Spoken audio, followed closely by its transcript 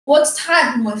what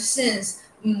type of machines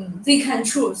they can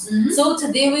choose. So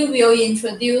today we will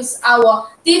introduce our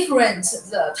different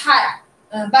type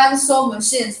bandsaw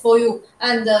machines for you,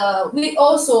 and we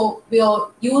also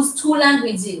will use two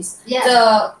languages,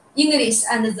 the English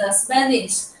and the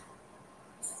Spanish.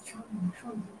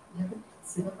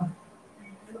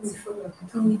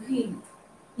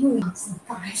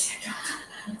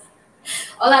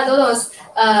 Hola a todos,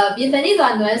 bienvenido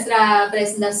a nuestra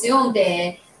presentación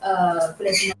de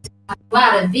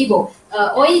en vivo.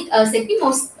 Hoy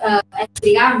seguimos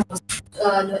explicamos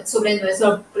sobre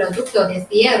nuestro producto de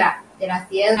la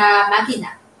tierra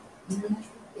máquina.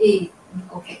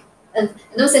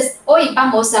 Entonces, hoy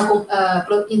vamos a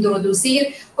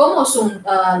introducir cómo son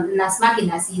las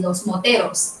máquinas y los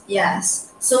modelos.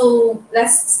 Yes. So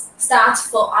let's start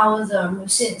for our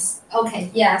machines.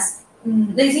 Okay. Yes.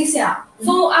 Leticia,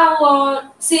 for our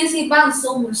CNC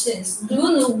bandsaw machines, do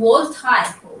you know what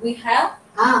type we have?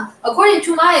 According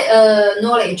to my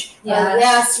knowledge, there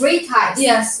are three types.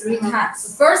 Yes, three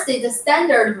types. First is the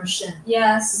standard machine.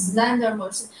 Yes, standard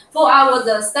machine. For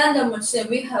our standard machine,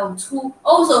 we have two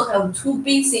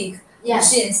basic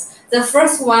machines. The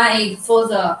first one is for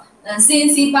the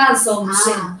CNC bandsaw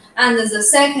machine, and the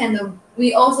second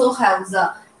we also have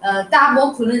the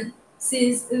double clean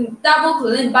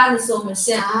bandsaw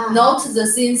machine. Not the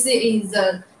CNC is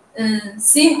the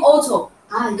semi-auto,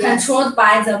 controlled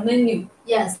by the menu.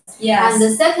 Yes. And the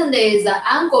second is the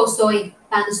angle sawing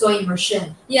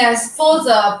machine. Yes, for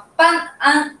the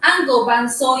angle band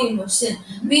sawing machine,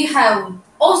 we have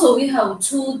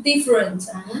two different.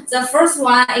 The first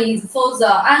one is for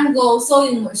the angle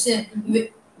sawing machine,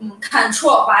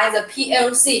 controlled by the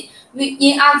PLC.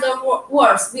 In other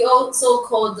words, we also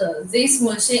call this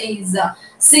machine is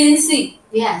CNC.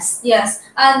 Yes.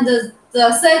 And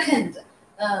the second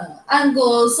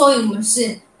angle sawing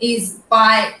machine is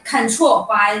controlled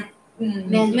by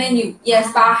menu.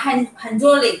 Yes, by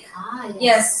hydraulic.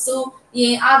 Yes. So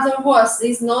in other words,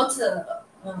 it's not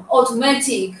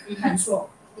automatic control.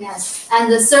 Yes,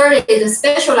 and the third is a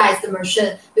specialized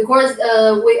machine because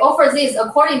we offer this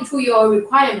according to your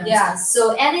requirements. Yes.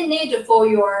 So any need for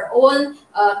your own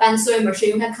band sewing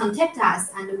machine, you can contact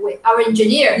us, and our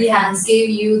engineer can give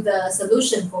you the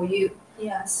solution for you.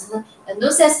 Yes.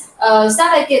 Entonces,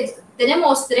 sabe que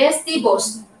tenemos tres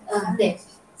tipos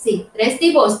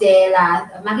de la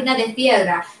máquina de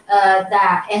piedra,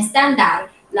 la estándar,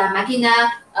 la máquina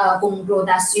con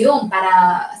rotación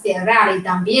para cerrar y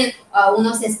también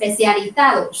unos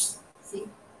especializados.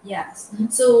 Yes.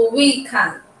 So we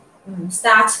can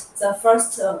start the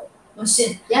first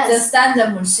machine, the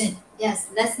standard machine. Yes,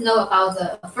 let's know about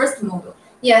the first model.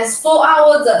 Yes, for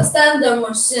the standard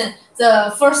machine,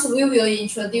 the first we will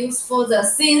introduce for the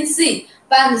CNC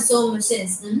bandsaw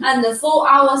machines. And for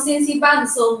our CNC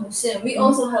bandsaw machine, we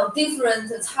also have different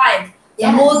type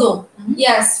model.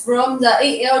 Yes, from the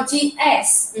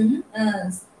ELGS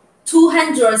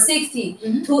 260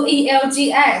 to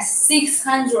ELGS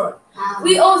 600.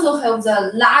 We also have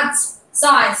the large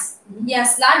size.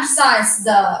 Yes, large size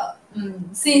the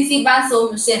CNC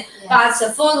bandsaw machine, but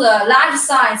for the large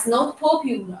size, not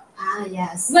popular.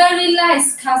 Very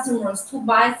less customers to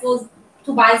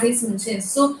buy this machine.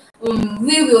 So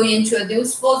we will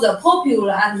introduce for the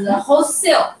popular and the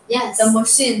wholesale the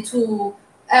machine to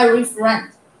every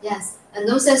friend. Yes.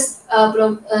 Entonces,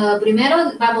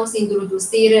 primero vamos a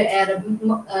introducir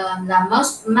la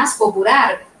más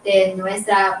popular de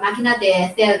nuestra máquina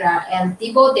de cerrar, el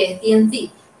tipo de CNC.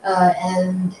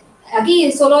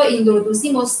 Aquí solo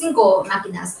introducimos 5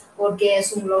 máquinas porque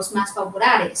son los más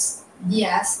populares.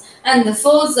 Yes, and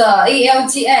for the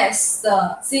ELGS,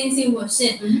 the CNC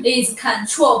machine is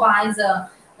controlled by the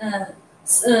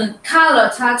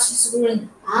color touch screen.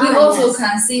 We also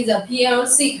can see the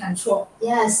PLC control.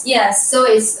 Yes. So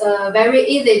it's very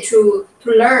easy to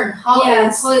learn how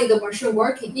the machine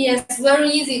working. Yes, very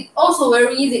easy. Also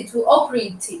very easy to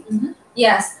operate it.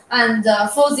 Yes, and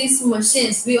for these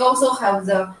machines, we also have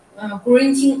the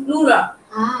grading ruler.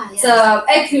 The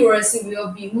accuracy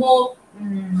will be more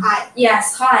high.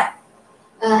 Yes, high.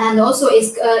 And also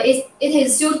it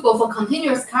is suitable for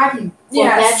continuous cutting for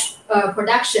batch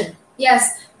production.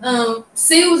 Yes,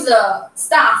 save the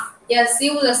staff. Yes,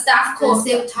 save the staff cost.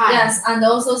 Save time. Yes, and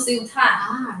also save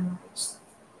time.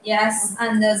 Yes,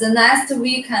 and the next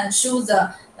we can show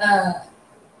the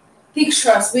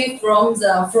pictures from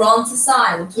the front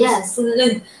side to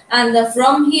the and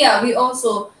from here we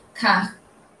also can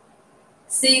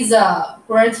see the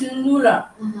grading ruler.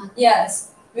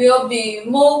 Yes, will be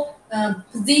more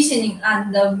positioning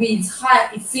and with high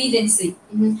efficiency.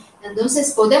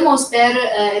 Entonces podemos ver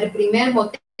el primer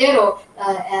modelo modelo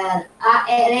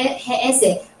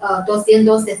ARGS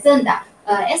 260.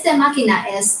 Esta máquina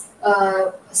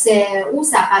se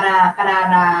usa para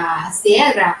la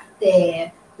sierra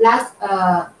de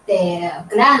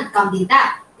gran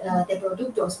cantidad de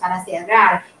productos para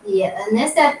cerrar, y en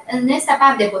esta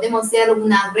parte podemos hacer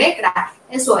una regla.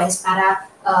 Eso es para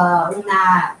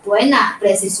una buena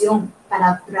precisión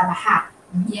para trabajar.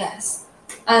 Yes.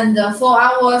 And for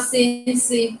our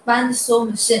CNC bandsaw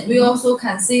machine, we also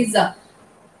can see the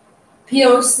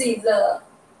PLC, the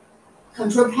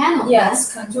control panel.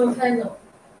 Yes, control panel.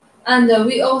 And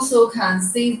we also can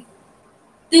see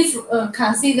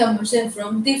the machine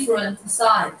from different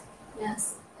sides.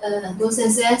 Yes.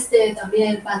 Entonces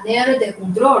también el panel de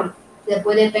control se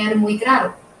puede ver muy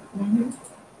claro.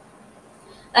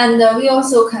 And we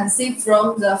also can see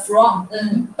from the front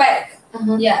and back.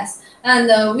 Yes.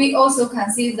 And we also can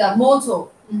see the motor,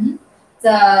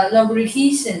 the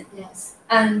lubrication. Yes.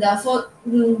 And for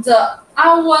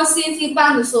our CNC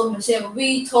bandsaw machine,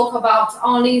 we talk about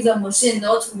only the machine,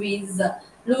 not with the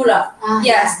ruler.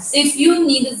 Yes. If you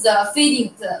need the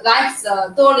feeding, like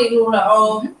the dolly ruler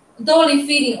or dolly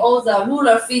feeding or the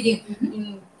ruler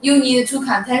feeding, you need 2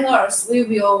 containers. We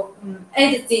will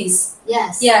add this.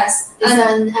 Yes. Yes. It's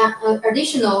an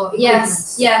additional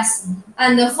equipment. Yes.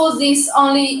 And for this,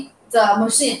 only the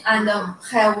machine and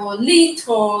have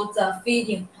little the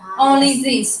feeding. Only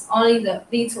this, only the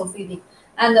little feeding.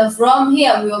 And from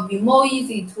here, will be more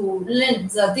easy to learn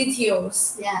the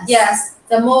details. Yes. Yes.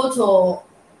 The motor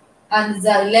and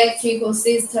the electrical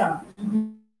system.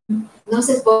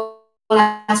 Entonces,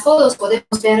 las fotos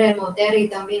podemos ver el motor y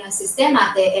también el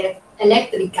sistema de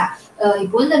eléctrica, y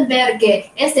pueden ver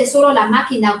que esta es solo la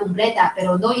máquina completa,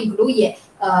 pero no incluye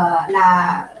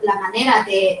la manera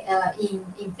de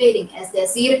infeeding, es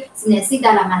decir, se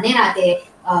necesita la manera de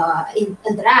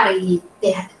entrar y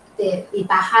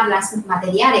bajar los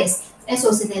materiales.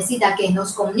 Eso se necesita que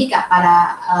nos comunica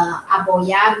para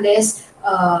apoyarles,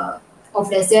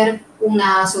 ofrecer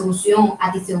una solución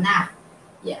adicional.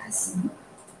 Yes.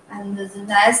 And the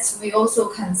next, we also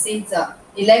can see the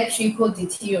electrical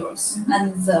details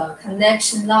and the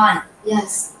connection line.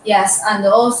 Yes. Yes, and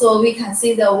also we can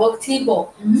see the work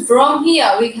table. From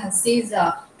here, we can see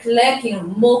the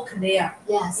clapping more clear.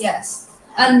 Yes. Yes.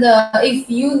 And if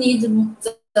you need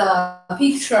the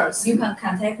pictures, you can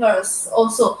contact us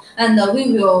also, and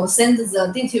we will send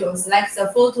the details, like the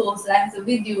photos, like the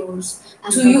videos,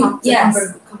 and to you. Yes.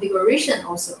 Configuration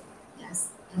also.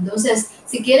 Entonces,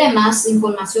 si quieren más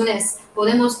informaciones,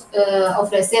 podemos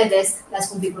ofrecerles las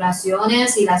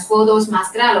configuraciones y las fotos más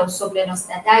claras sobre los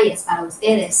detalles para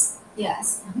ustedes.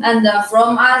 Yes, and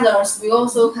from others, we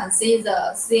also can see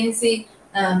the CNC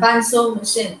bandsaw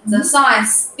machine. The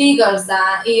size bigger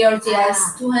than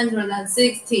ARGS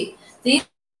 260.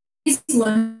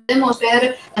 Podemos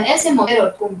ver ese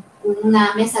modelo con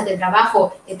una mesa de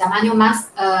trabajo de tamaño más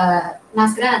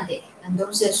grande.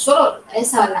 Entonces, solo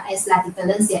esa es la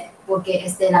diferencia, porque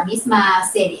es de la misma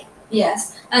serie.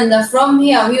 Yes, and from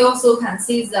here we also can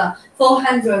see the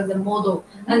 400 model,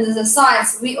 and the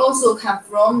size we also can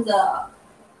from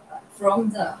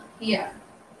the here.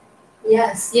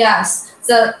 Yes. Yes,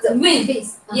 the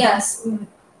width. Yes,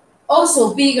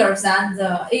 also bigger than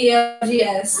the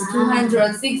ARGS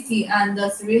 260 and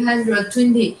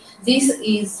 320. This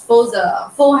is for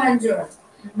the 400.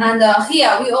 And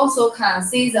here we also can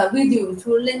see the video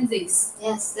to learn this.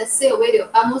 Yes, let's see a video.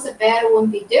 Vamos a ver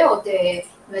un video de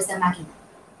nuestra máquina.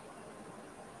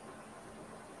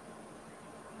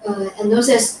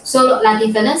 Entonces, solo la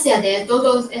diferencia de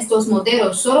todos estos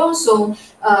modelos solo son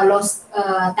los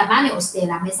tamaños de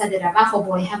la mesa de trabajo.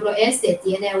 Por ejemplo, este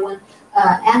tiene un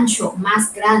ancho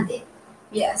más grande.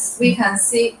 Yes, we can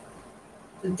see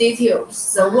the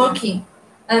details, the working.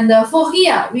 And for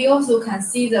here, we also can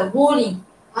see the walling.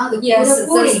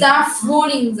 The staff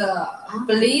rolling the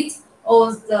blade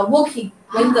or the working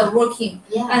when the working.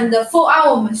 Yeah. And for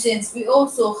our machines, we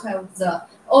also have the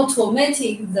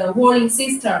automatic rolling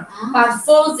system. But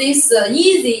for this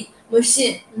easy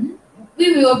machine,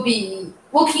 we will be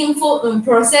working for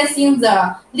processing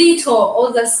the little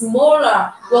or the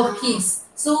smaller workpiece.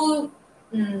 So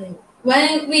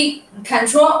when we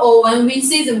control or when we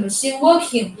see the machine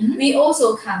working, we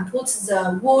also can put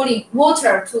the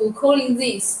water to cooling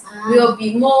this. Will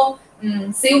be more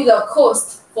save the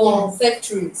cost for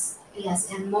factories.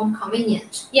 Yes, and more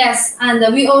convenient. Yes,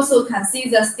 and we also can see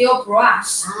the steel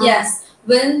brush. Yes,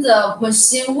 when the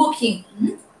machine working,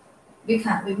 we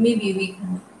can.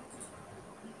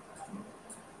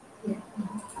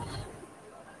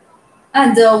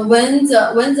 And when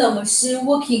the machine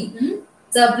working,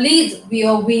 the blade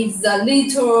will with the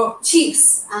little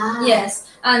chips. Yes,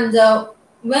 And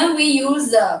when we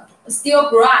use the steel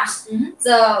brush,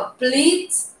 the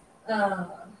blade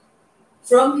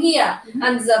from here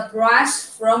and the brush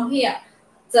from here,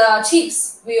 the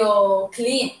chips will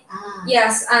clean.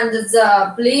 Yes, and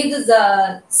the blade,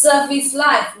 the surface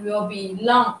life will be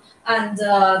long, and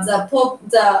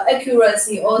the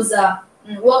accuracy or the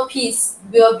workpiece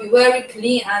will be very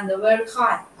clean and very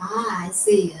high. I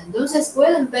see. Entonces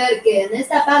pueden ver que en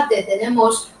esta parte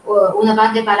tenemos una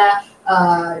parte para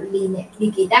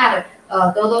liquidar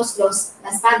todas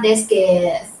las partes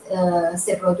que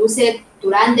se producen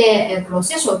durante el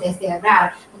proceso de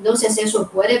cerrar. Entonces eso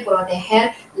puede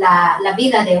proteger la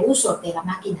vida de uso de la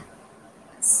máquina.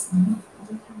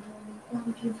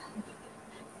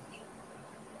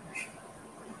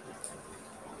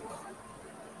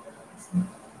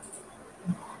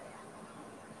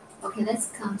 Okay, let's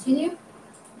continue.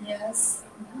 Yes.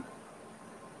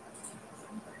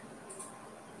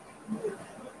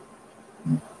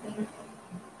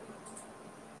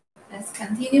 Let's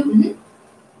continue.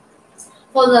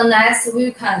 For the next,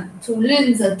 we can to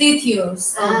learn the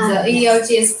details of the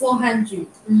ALGS 400,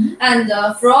 and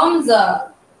from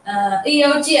the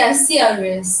ALGS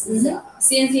series, the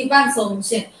CNC bandsaw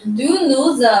machine. Do you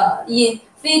know in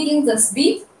fitting the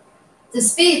speed? The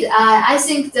speed, I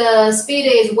think the speed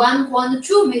is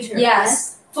 1.2 meters.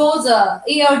 Yes. For the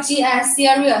ALGS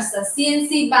series, the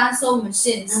CNC bandsaw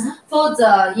machines, for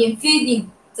the infeeding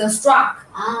the stroke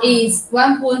is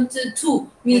 1.2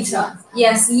 meter.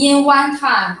 Yes, in one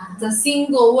time, the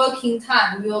single working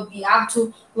time will be up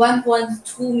to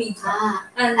 1.2 meter.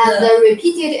 And the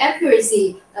repeated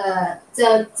accuracy,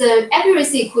 the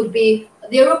accuracy could be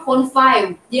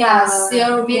 0.5. Yes,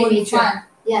 0.5.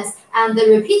 Yes, and the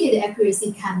repeated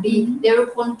accuracy can be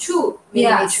 0.2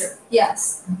 millimeter.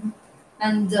 Yes.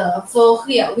 And for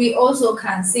here, we also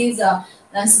can see the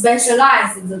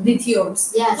specialized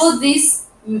details. Yes. For this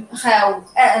have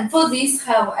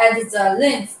added the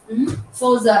length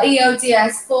for the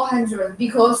ALGS 400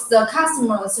 because the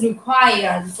customers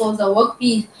required for the work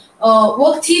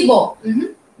table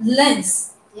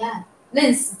length.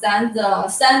 Length than the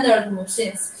standard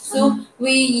machines. So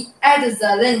we add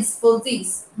the length for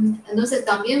this. Entonces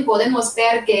también podemos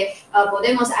ver que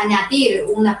podemos añadir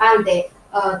una parte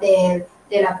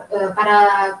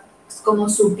para como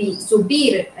subir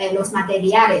los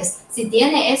materiales. Si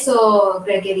tiene eso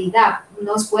requerida,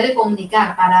 nos puede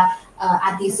comunicar para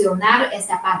adicionar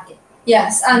esta parte.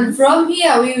 Yes, and from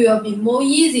here we will be more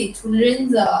easy to learn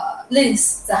the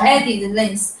length, the added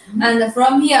length. And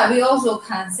from here we also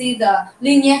can see the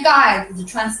linear guide, the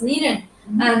transmission.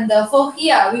 And for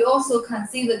here we also can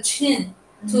see the chain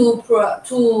to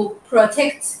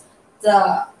protect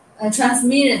the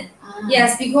transmission.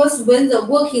 Yes, because when the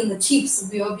working the chips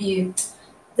will be,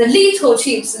 the little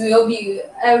chips will be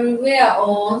everywhere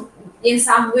or in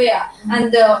somewhere.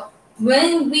 And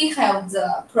when we have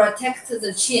the protect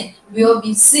the chain, will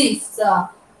be safe the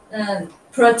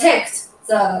protect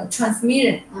the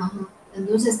transmission.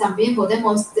 Entonces también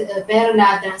podemos ver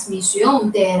la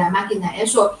transmisión de la máquina.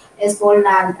 Eso es por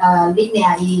la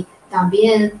línea y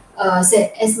también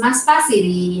es más fácil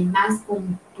y más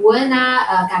con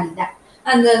buena calidad.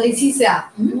 And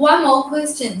Leticia, one more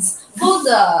questions. For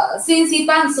the CNC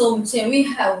bandsaw machine, we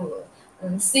have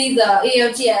see the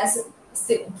ALGS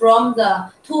from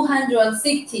the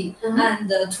 260 and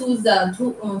to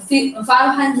the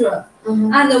 500.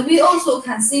 And we also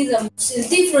can see the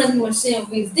different machine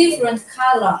with different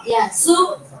color. Yes.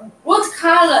 So what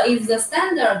color is the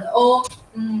standard, or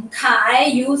can I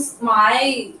use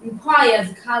my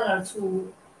required color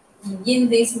to in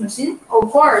this machine?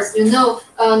 Of course,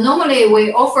 normally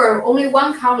we offer only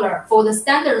one color for the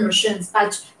standard machines,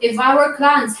 but if our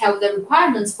clients have the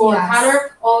requirements for a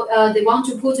color, or they want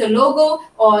to put a logo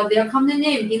or their company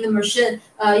name in the machine,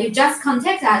 you just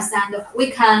contact us and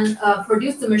we can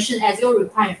produce the machine as your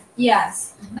requirement.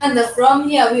 Yes, and from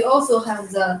here we also have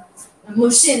the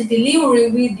machine delivery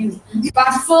video.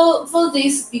 But for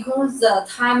this, because the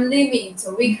time limit,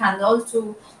 we cannot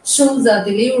to show the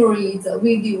delivery the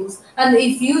videos. And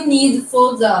if you need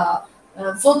for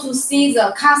to see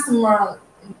the customer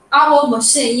our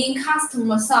machine in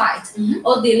customer site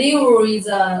or delivery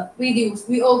the videos,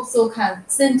 we also can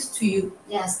send to you.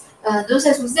 Yes.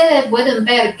 Entonces ustedes pueden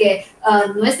ver que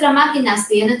nuestras máquinas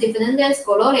tienen diferentes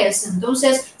colores.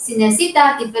 Entonces si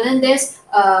necesita diferentes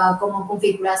como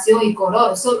configuración y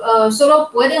color, solo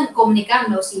pueden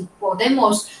comunicarnos y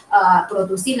podemos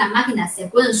producir la máquina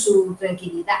según su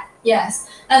requerida. Yes,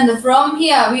 and from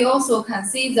here we also can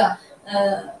see the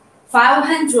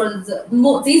 500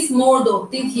 this model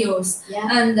details,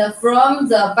 and from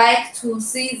the back to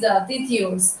see the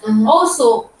details.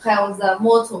 Also have the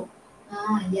motto.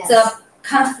 Yes.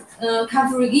 The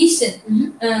configuration,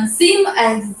 same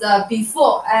as the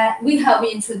before. We have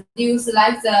introduced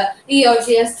like the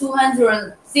ELGS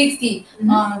 260,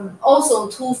 also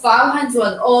to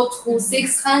 500 or to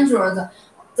 600.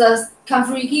 The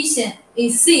configuration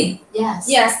is same. Yes.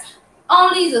 Yes.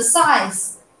 Only the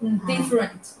size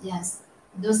different. Yes.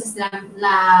 Entonces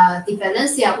la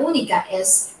diferencia única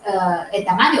es el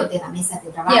tamaño de la mesa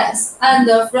de trabajo. Yes. And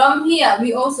from here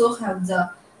we also have the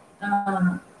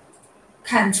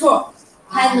control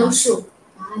panel show.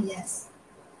 Yes.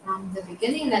 From the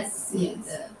beginning, let's see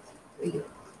the video.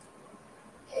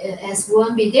 Es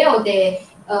un video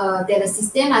del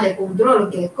sistema de control,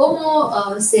 que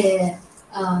cómo se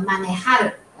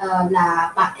manejar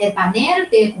el panel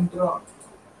de control.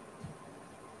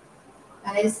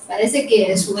 Parece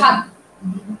que es un...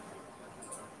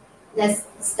 Let's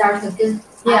start again.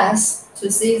 Yes,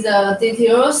 to see the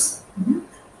details.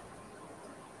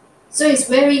 So it's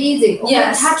very easy.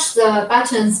 Yes. Touch the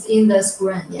buttons in the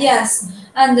screen. Yes.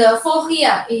 And for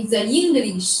here is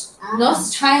English, not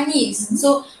Chinese.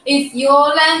 So if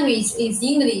your language is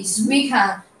English, we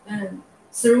can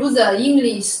through the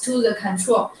English to the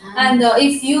control. And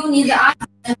if you need other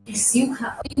language, you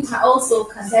can also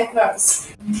contact us.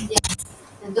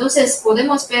 Entonces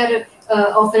podemos ver,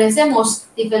 ofrecemos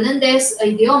diferentes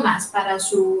idiomas para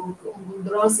su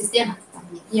control sistema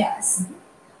también. Yes.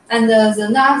 And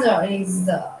another is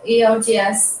the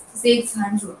ELGS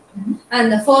 600.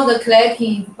 And for the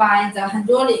clapping by the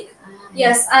hydraulic.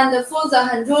 Yes, and for the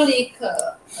hydraulic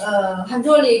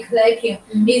clapping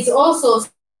is also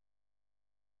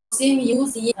same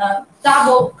used in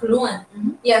double clone.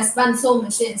 Yes, bandsaw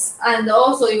machines, and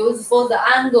also used for the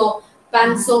angle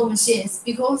bandsaw machines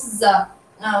because the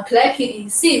clapping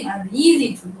is same and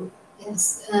easy to do.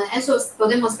 Yes. Eso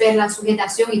podemos ver la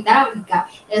sujetación hidráulica.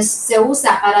 Se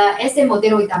usa para este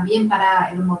modelo y también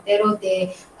para el modelo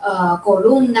de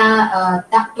columna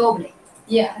doble.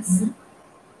 Yes.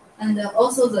 And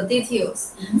also the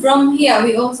details. From here,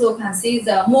 we also can see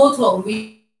the motor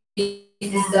with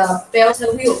the belt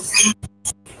wheels.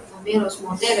 También los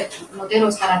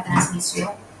modelos para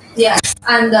transmisión. Yes.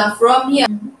 And from here.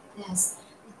 Yes.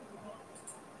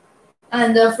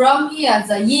 And from here,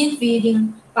 the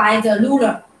in-feeding by the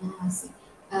ruler.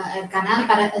 El canal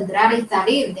para entrar y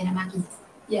salir de la máquina.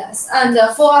 Yes, and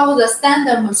for our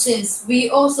standard machines, we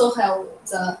also have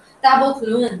the double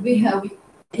clone. We have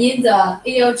in the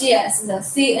ELGS, the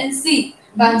CNC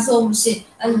bandsaw machine.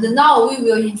 And now we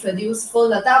will introduce for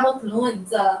the double clone,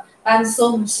 the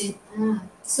bandsaw machine.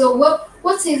 So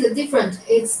what is the difference?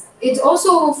 It's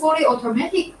also fully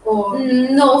automatic, or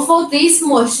no? For this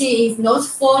machine, it's not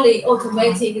fully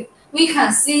automatic. We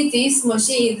can see this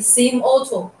machine is same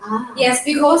auto. Yes,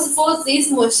 because for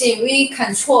this machine we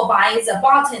control by the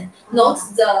button, not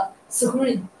the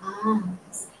screen.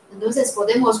 Entonces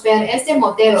podemos ver este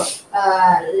modelo,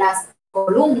 las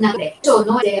columnas, eso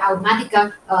no es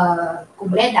automática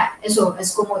completa, eso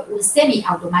es como un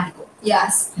semi-automático.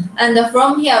 Yes, and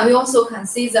from here we also can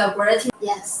see the variety.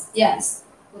 Yes.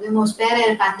 Podemos ver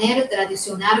el panel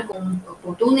tradicional con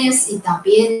botones y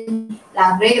también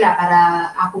la regla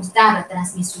para ajustar la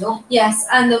transmisión. Yes,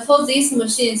 and for these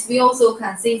machines, we also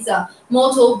can see the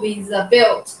motor with the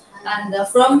belt. And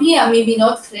from here, maybe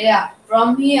not clear.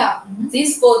 From here,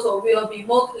 this photo will be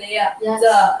more clear.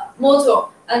 The motor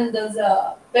and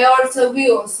the belt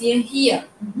wheels in here.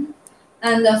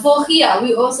 And for here,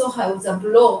 we also have the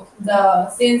block, the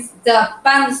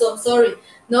bandsaw, sorry.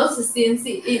 Not the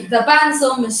CNC, it's the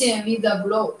bandsaw machine with the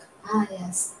block.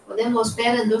 Yes. Podemos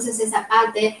ver entonces esa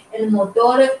parte, el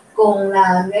motor con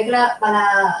la regla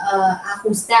para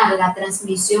ajustar la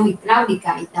transmisión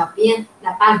hidráulica y también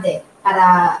la parte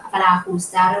para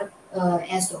ajustar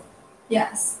esto.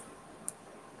 Yes.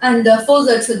 And for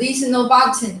the traditional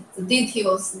button, the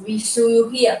details we show you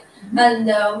here.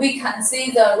 And we can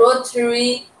see the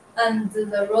rotary and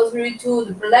the rotary tool,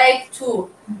 the black tool,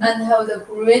 and have the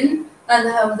green and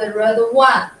have the red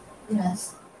one.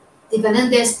 Yes.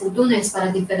 Diferentes botones para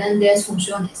diferentes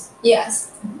funciones.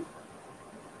 Yes.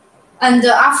 And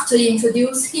after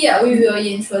introduce here, we will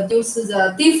introduce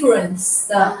the difference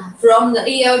from the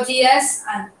ELGS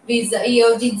and with the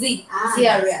ELGZ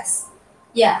series.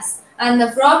 Yes.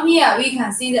 And from here, we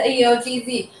can see the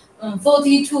ELGZ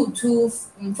 42 to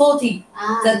 40,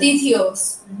 the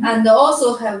details, and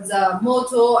also have the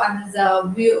motor and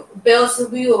the belt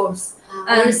wheels.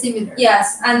 Very similar.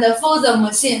 Yes, and for the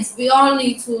machines, we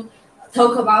only to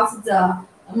talk about the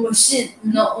machine,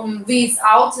 no,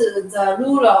 without the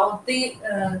ruler or the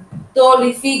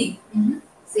dolly feeding.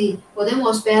 Sí,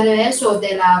 podemos ver eso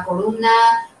de la columna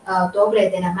doble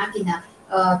de la máquina,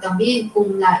 también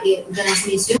con la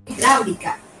transmisión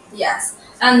hidráulica. Yes,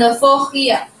 and for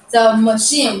here, the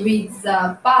machine with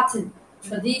the button,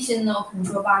 traditional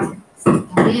control button.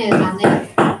 También el panel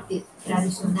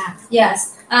tradicional.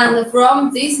 Yes, and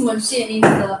from this machine is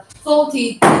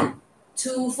 42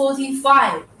 to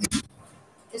 45.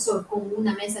 Eso con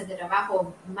una mesa de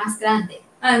trabajo más grande.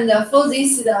 And for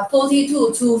this, the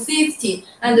 42 to 50,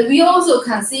 and we also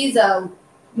can see the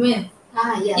wind.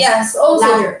 Yes. Yes, also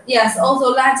larger. Yes,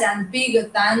 also larger and bigger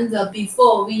than the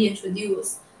before we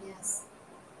introduced. Yes.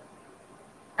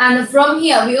 And from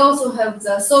here, we also have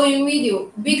the sewing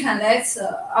video. We can let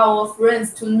our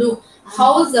friends to know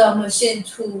how the machine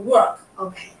to work.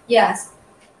 Okay. Yes.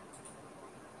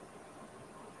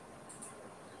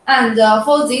 And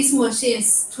for these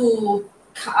machines to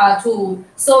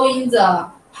sewing the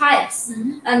pipes,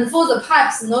 and for the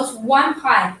pipes, not one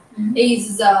pipe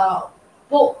is the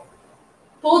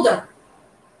border.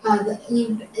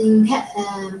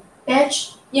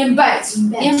 Embed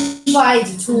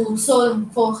to sew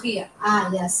for here.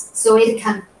 Yes. So it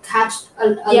can catch a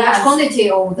large quantity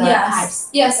of the pipes.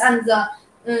 Yes, and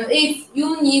if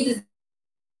you need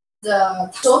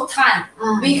the short time,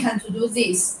 we can to do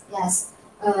this. Yes.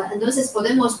 Entonces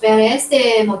podemos ver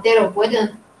este modelo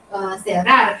pueden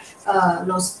cerrar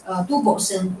los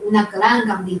tubos en una gran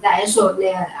cantidad. Eso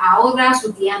le ahorra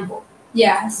su tiempo.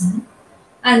 Yes.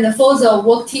 And for the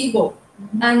work table,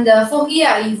 and for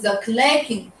here is the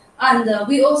clapping, and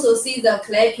we also see the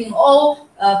clapping all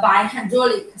by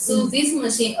hydraulic. So this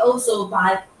machine also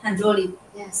by hydraulic.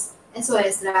 Yes. Eso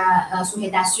es la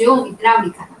sujetación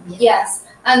hidráulica también. Yes.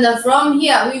 And from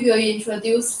here, we will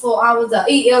introduce for our the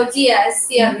ELGS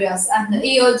series and the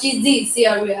ELGZ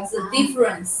series the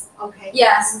difference. Okay.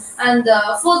 Yes, and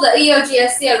for the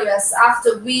ELGS series,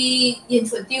 after we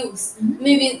introduce,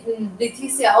 maybe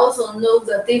Leticia also know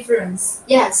the difference.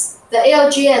 Yes, the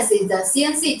ELGS is the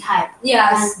CNC type.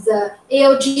 Yes. And the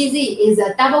ELGZ is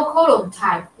a double column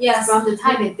type. Yes. From the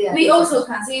type it there. We also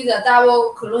can see the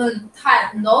double column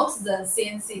type, not the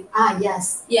CNC.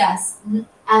 Yes. Yes.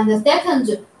 And the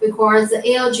second, because the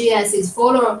ALGS is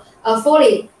fully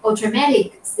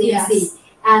automatic CNC, yes.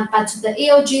 But the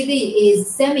ALGZ is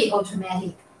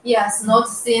semi-automatic. Yes, not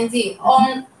CNC.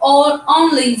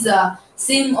 Only the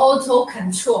semi-auto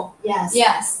control. Yes.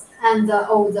 Yes. And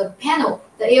the panel,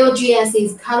 the ALGS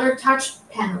is color touch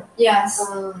panel. Yes.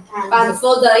 But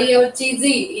for the ALGZ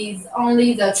is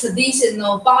only the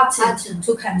traditional button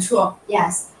to control.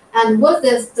 Yes. And what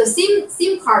the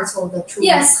seam parts of the tool?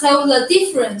 Yes, have the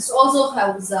difference. Also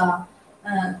have the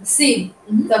seam,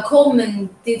 the common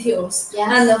details. Yes.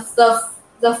 And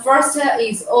the first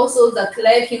is also the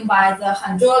clapping by the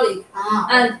hydraulic.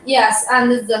 And yes,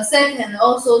 and the second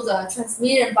also the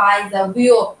transmission by the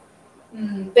wheel,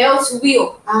 belt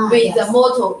wheel with the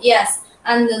motor. Yes.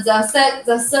 And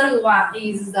the third one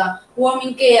is the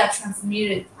warming gear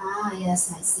transmission.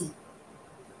 Yes, I see.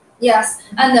 Yes,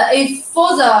 and if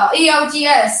for the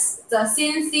ELGS, the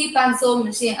CNC band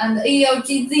machine, and the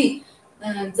ELGZ,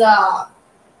 the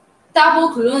double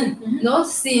column, not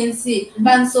CNC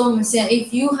band machine.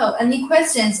 If you have any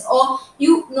questions or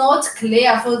you not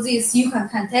clear for this, you can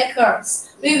contact us.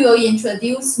 We will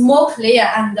introduce more clear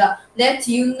and let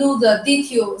you know the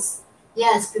details.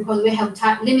 Yes, because we have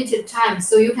limited time,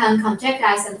 so you can contact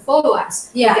us and follow us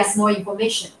to get more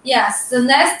information. Yes, the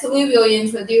next we will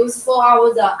introduce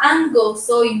for the angle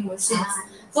sewing machines.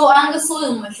 For angle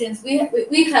sewing machines, we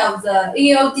have the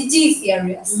ELDG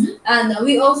series, and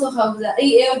we also have the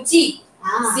ELG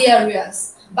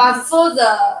series. But for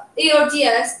the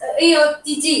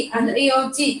ELDG and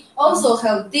ELG also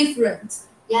have different.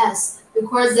 Yes,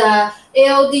 because the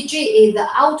ELDG is the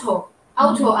auto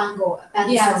angle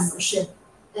band sewing machine.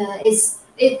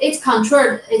 It's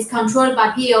controlled by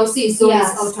PLC, so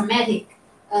it's automatic.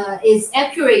 It's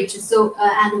accurate, so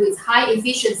and with high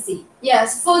efficiency.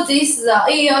 Yes, for this the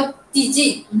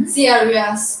ELDG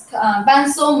series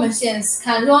band sewing machines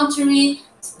can rotary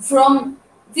from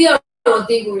 0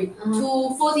 degree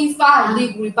to 45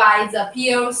 degree by the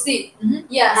PLC.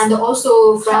 Yes, and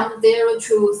also from 0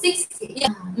 to 60. Yeah.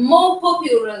 More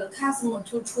popular customer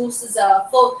to choose the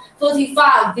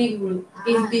 45 degree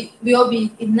will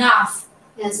be enough.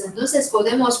 Yes, entonces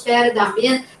podemos ver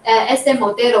también este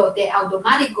modelo de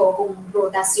automático con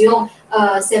rotación.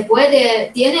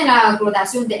 Tiene la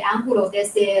rotación de ángulo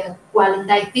desde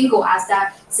 45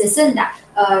 hasta 60,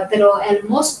 pero el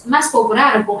más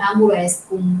popular con ángulo es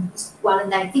con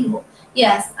 45.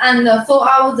 Yes, and for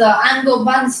our the angle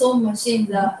band sewing machine,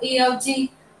 the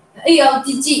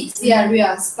ELDG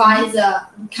series by the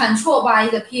control by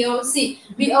the PLC.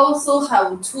 We also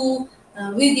have two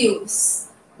videos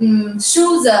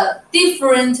show the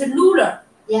different ruler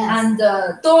and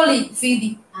dolly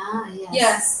feeding.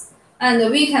 Yes,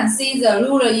 and we can see the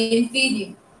ruler in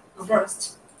feeding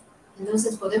first.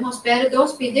 Entonces podemos ver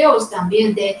dos videos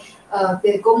también de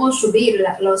cómo subir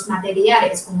los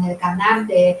materiales con el canal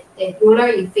de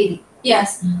ruler y feeding.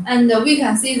 Yes, and we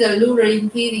can see the ruler in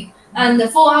feeding. And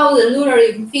for our ruler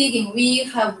in feeding,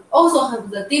 we also have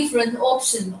the different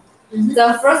options.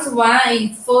 The first one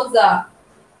is for the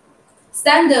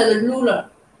standard ruler,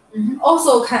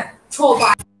 also controlled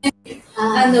by.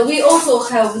 And we also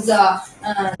have the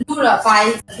ruler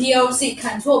by the PLC,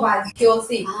 controlled by the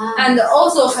PLC, and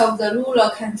also have the ruler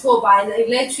controlled by the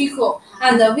electrical.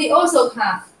 And we also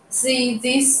can see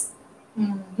this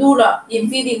ruler in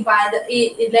feeding by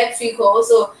the electrical,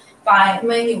 also by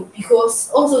manual,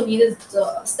 because also needed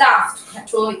the staff to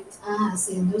control it.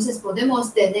 Sí, entonces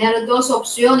podemos tener dos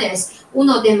opciones,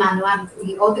 uno de manual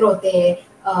y otro de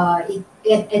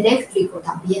eléctrico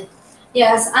también.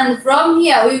 Yes, and from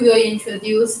here we will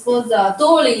introduce for the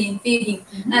dolly in feeding,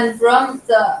 and from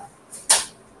the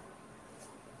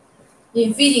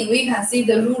in feeding we can see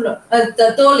the ruler,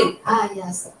 the dolly.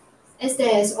 Yes.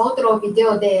 Este es otro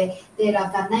video de la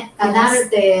canal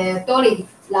de dolly,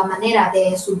 la manera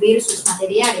de subir sus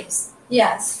materiales.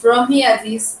 Yes, from here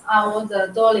this our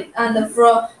the dolly, and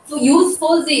for use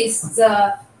for this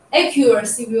the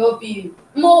accuracy will be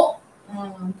more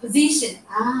position,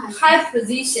 high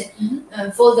position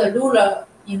for the ruler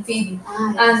in feeding,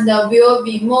 and will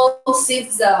be more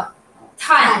save the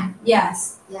time.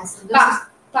 Yes.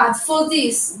 But for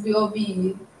this will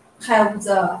be have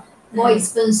the more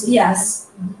expensive. Yes.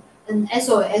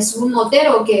 Eso es un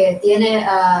modelo que tiene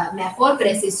mejor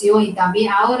precisión y también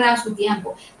ahorra su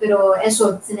tiempo, pero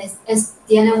eso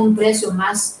tiene un precio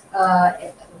más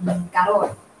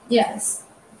caro. Yes.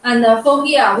 And for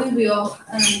here we will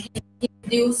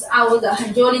introduce our the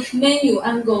hydraulic manual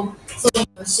angle sewing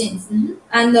machines.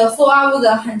 And for our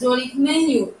the hydraulic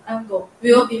manual angle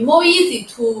will be more easy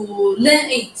to learn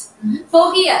it.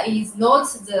 For here is not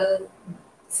the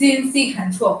CNC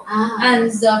control,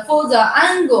 and for the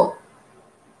angle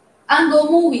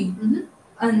moving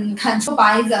and controlled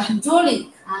by the hydraulic.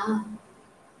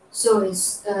 So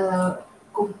it's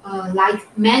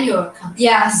like manual control.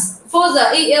 Yes, for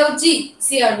the ELG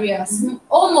series,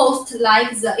 almost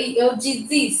like the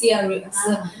ELGZ series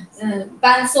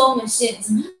band sewing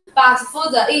machines. But for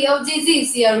the ELGZ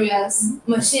series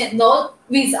machine, not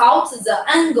without the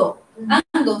angle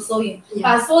sewing.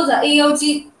 But for the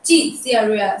ELG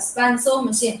series band sewing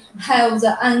machine have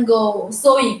the angle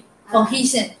sewing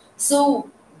function. So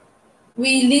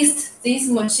we list these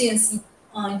machines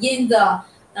in the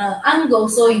angle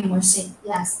sewing machine.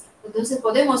 Yes. Entonces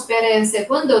podemos ver el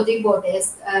segundo tipo de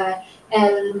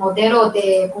el modelo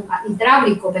de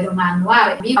hidráulico pero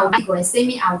manual, automático, es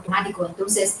semiautomático.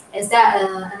 Entonces está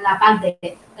en la parte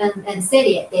en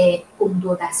serie de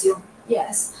puntuación.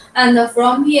 Yes, and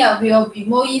from here will be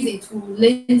more easy to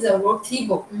learn the work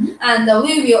table, and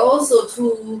we will also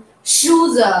to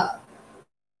show the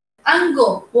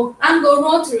angle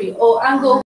rotary or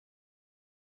angle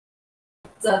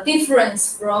the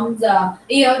difference from the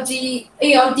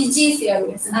ELDG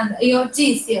series and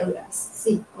ELG series.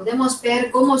 Sí, podemos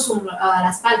ver cómo son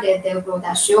las partes de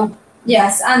rotación.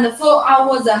 Yes, and for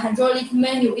our the hydraulic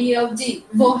manual ELG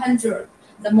 400,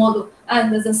 the model,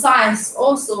 and the size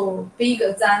also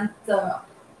bigger than the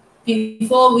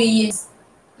before we use.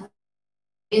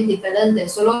 Es diferente,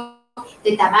 solo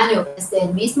de tamaño es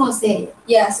del mismo serie.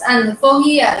 Yes, and for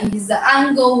here is the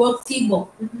angle work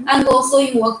table, angle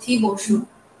sewing work table shoe,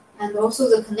 and also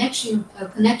the connection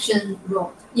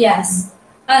rod. Yes,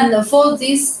 and for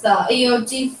this the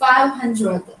ELG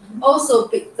 500 also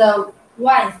the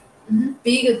width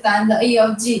bigger than the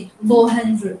ELG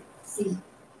 400. Sí.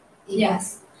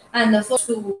 Yes, and for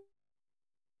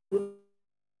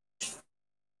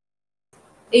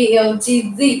ELG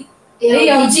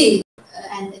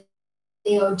and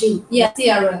ELG. Yes,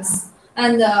 series.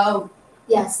 And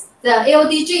yes, the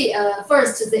LDG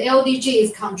first. The LDG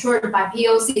is controlled by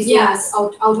PLC, so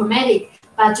it's automatic.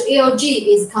 But ELG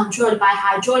is controlled by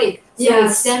hydraulic, so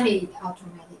it's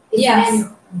semi-automatic. It's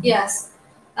manual. Yes.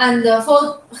 And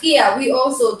for here, we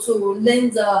also to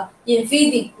learn the in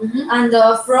feeding, and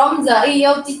from the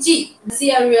ELDG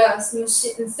series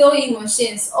sewing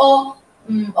machines, all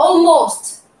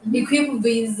almost equipped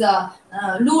with the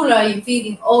ruler in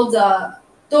feeding, all the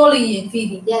dolly in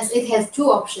feeding. Yes, it has two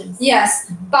options.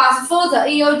 Yes, but for the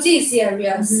ELG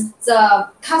series, the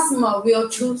customer will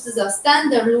choose the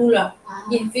standard ruler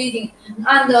in feeding.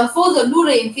 And for the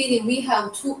ruler in feeding, we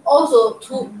have two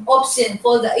options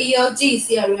for the ELG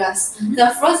series.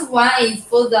 The first one is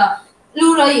for the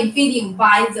ruler in feeding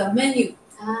by the menu.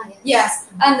 Yes,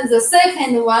 and the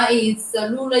second one is the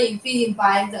ruler in feeding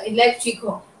by the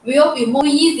electrical. Will be more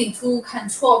easy to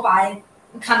control by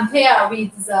compare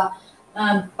with the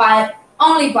by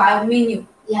menu.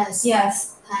 Yes.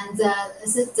 Yes. And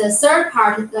the third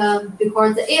part,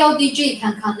 because the ALDG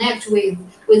can connect with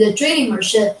the drilling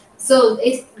machine, so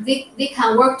they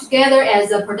can work together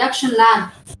as a production line.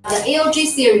 The ALG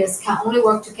series can only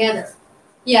work together.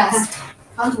 Yes.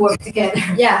 Can't work together.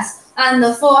 Yes. And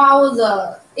for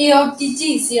the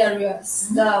ALDG series,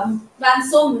 the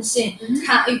bandsaw machine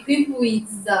can equip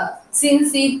with the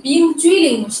CNC beam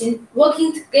drilling machine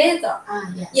working together.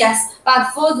 Yes. Yes,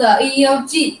 but for the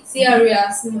ELG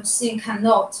series machine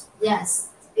cannot. Yes,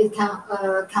 it can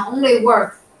only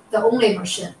work the only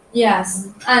machine. Yes,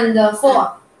 and the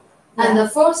fourth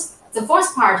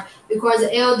part, because the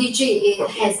ALDG it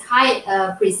has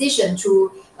high precision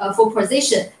for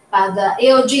precision, but the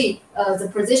ALG the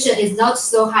precision is not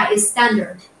so high. It's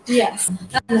standard. Yes,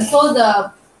 and for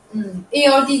the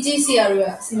ALDG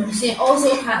series machine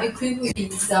also can equip with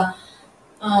the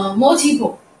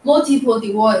multiple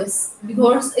device,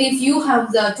 because if you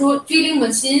have the drilling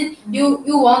machine,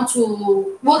 you want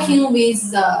to working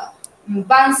with the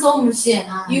bandsaw machine,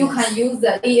 you can use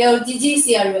the ALDG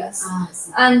series.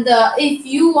 And if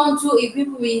you want to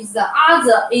equip with the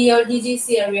other ALDG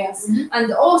series,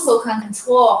 and also can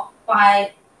control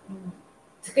by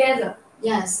together.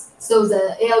 Yes, so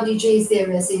the ALDG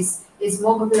series is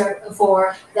more popular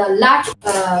for the large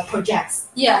projects.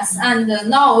 Yes, and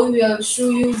now we will show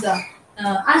you the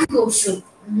angle shoot.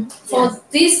 For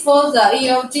the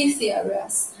ELG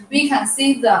series, we can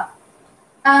see the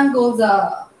angle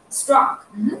the stroke.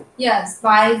 Yes,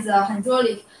 by the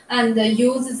hydraulic, and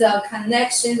use the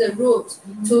connection the root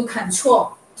to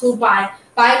control control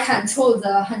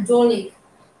the hydraulic.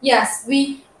 Yes,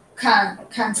 we can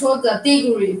control the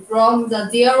degree from the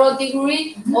 0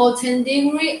 degree or 10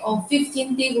 degree or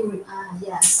 15 degree.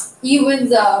 Yes. Even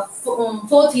the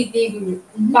 40 degree.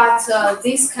 But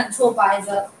this controlled by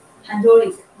the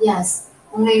hydraulic. Yes,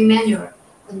 only manual.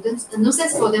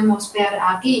 Entonces podemos ver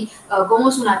aquí cómo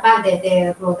es una parte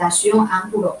de rotación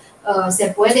ángulo. Se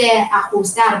puede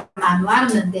ajustar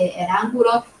manualmente el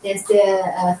ángulo desde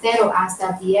 0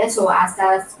 hasta 10 o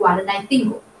hasta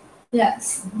 45.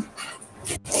 Yes.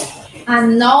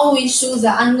 And now we show the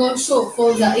angle show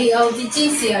for the ALDG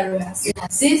series.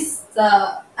 Yes. This is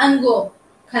the angle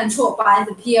controlled by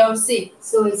the PLC.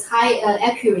 So it's high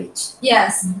accurate.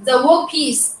 Yes. The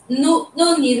workpiece no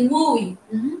need moving,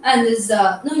 and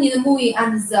the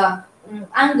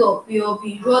angle will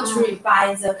be rotary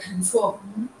by the control.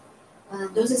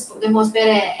 Entonces podemos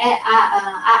ver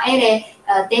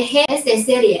ALDG esta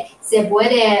serie se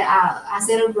puede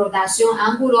hacer rotación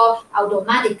ángulo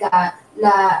automática.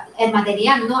 El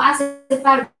material no hace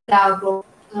falta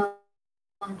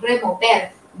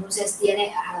remover, entonces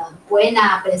tiene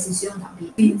buena precisión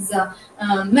también. With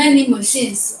many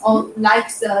machines, or like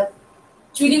the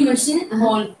drilling machine,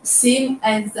 or same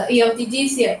as the ELDG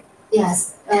series.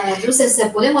 Yes. Entonces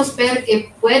podemos ver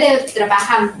que puede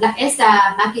trabajar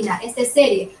esta máquina, esta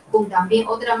serie, con también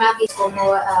otra máquina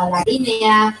como la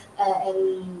línea,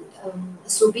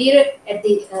 subir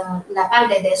la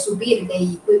parte de subir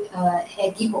de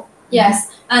equipo. Yes,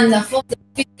 and for the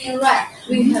fitting rack,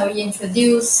 we have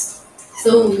introduced.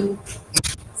 So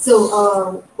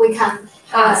we can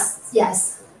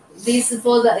yes. This is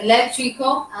for the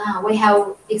electrical. We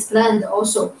have explained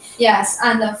also. Yes,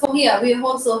 and for here we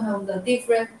also have the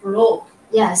different block.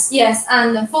 Yes. Yes,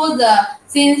 and for the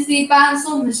CNC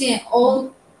bandsaw machine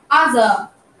or other,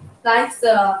 like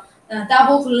the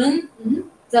double plane,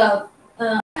 the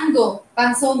angle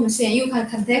bandsaw machine, you can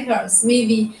contact us.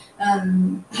 Maybe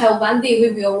have one day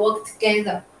we will work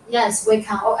together. Yes, we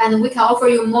can, and we can offer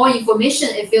you more information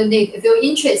if you're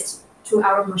interested to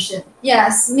our machine.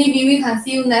 Yes, maybe we can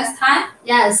see you next time.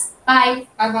 Yes, bye.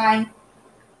 Bye bye.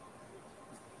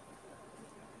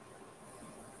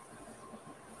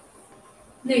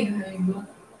那个还有一个。